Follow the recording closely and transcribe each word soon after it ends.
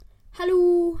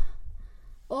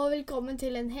velkommen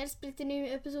til en helt splitter ny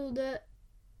episode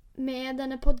med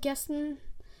denne podcasten.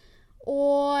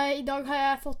 Og i dag har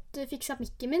jeg fått fikset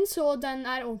mikken min, så den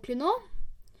er ordentlig nå.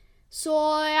 Så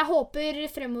jeg håper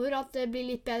fremover at det blir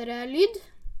litt bedre lyd.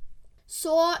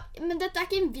 Men dette er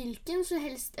ikke en hvilken som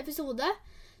helst episode.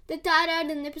 Dette er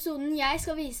den episoden jeg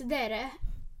skal vise dere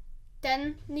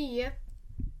den nye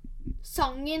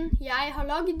sangen jeg har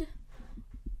lagd.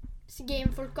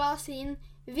 Gamefolka sin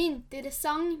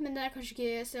vintersang, men det er kanskje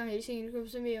ikke sanger synger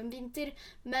så mye om vinter,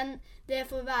 men det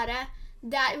får være.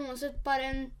 Det er uansett bare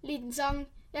en liten sang.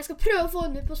 Jeg skal prøve å få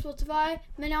den ut på Spotify,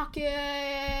 men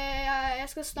jeg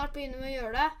skal snart begynne med å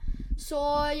gjøre det. Så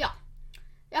ja,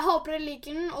 jeg håper dere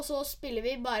liker den, og så spiller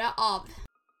vi bare av.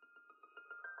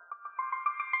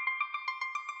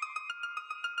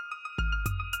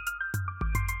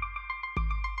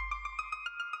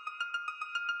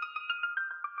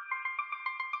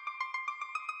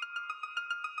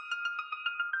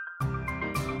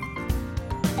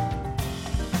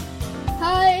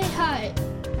 Hei,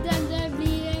 denne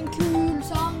blir en kul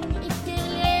sang, ikke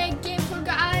leke, folk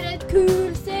er et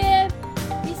kul sted.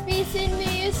 Vi spiser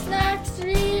mye snacks,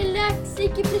 relax,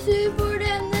 ikke bli sur, for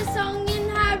denne sangen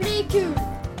her blir kul.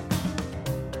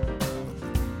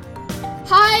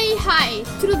 Hei,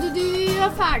 trodde du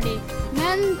var ferdig,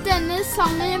 men denne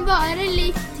sangen varer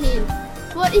litt til.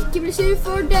 For ikke bli sur,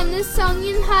 for denne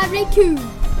sangen her blir kul.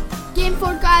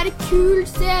 Gamefolk er et kul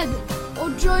sted,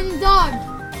 og join i dag.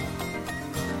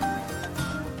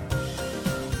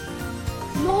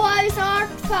 Nå er vi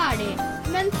snart ferdig,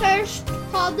 men først,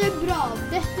 ha det bra.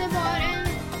 Dette var en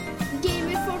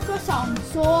gamerfolk og sang,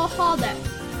 så ha det.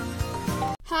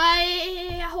 Hei,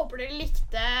 jeg håper dere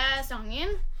likte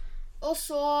sangen. Og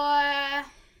så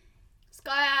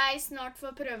skal jeg snart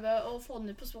få prøve å få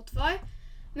den ut på Spotify.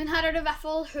 Men her har du i hvert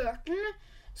fall hørt den.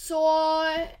 Så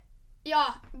ja,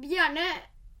 gjerne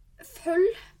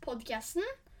følg podcasten.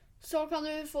 Så kan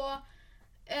du få,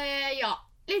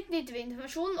 litt nyttig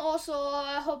informasjon, og så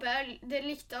håper jeg dere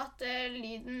likte at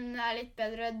lyden er litt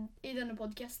bedre i denne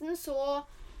podcasten, så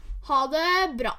ha det bra.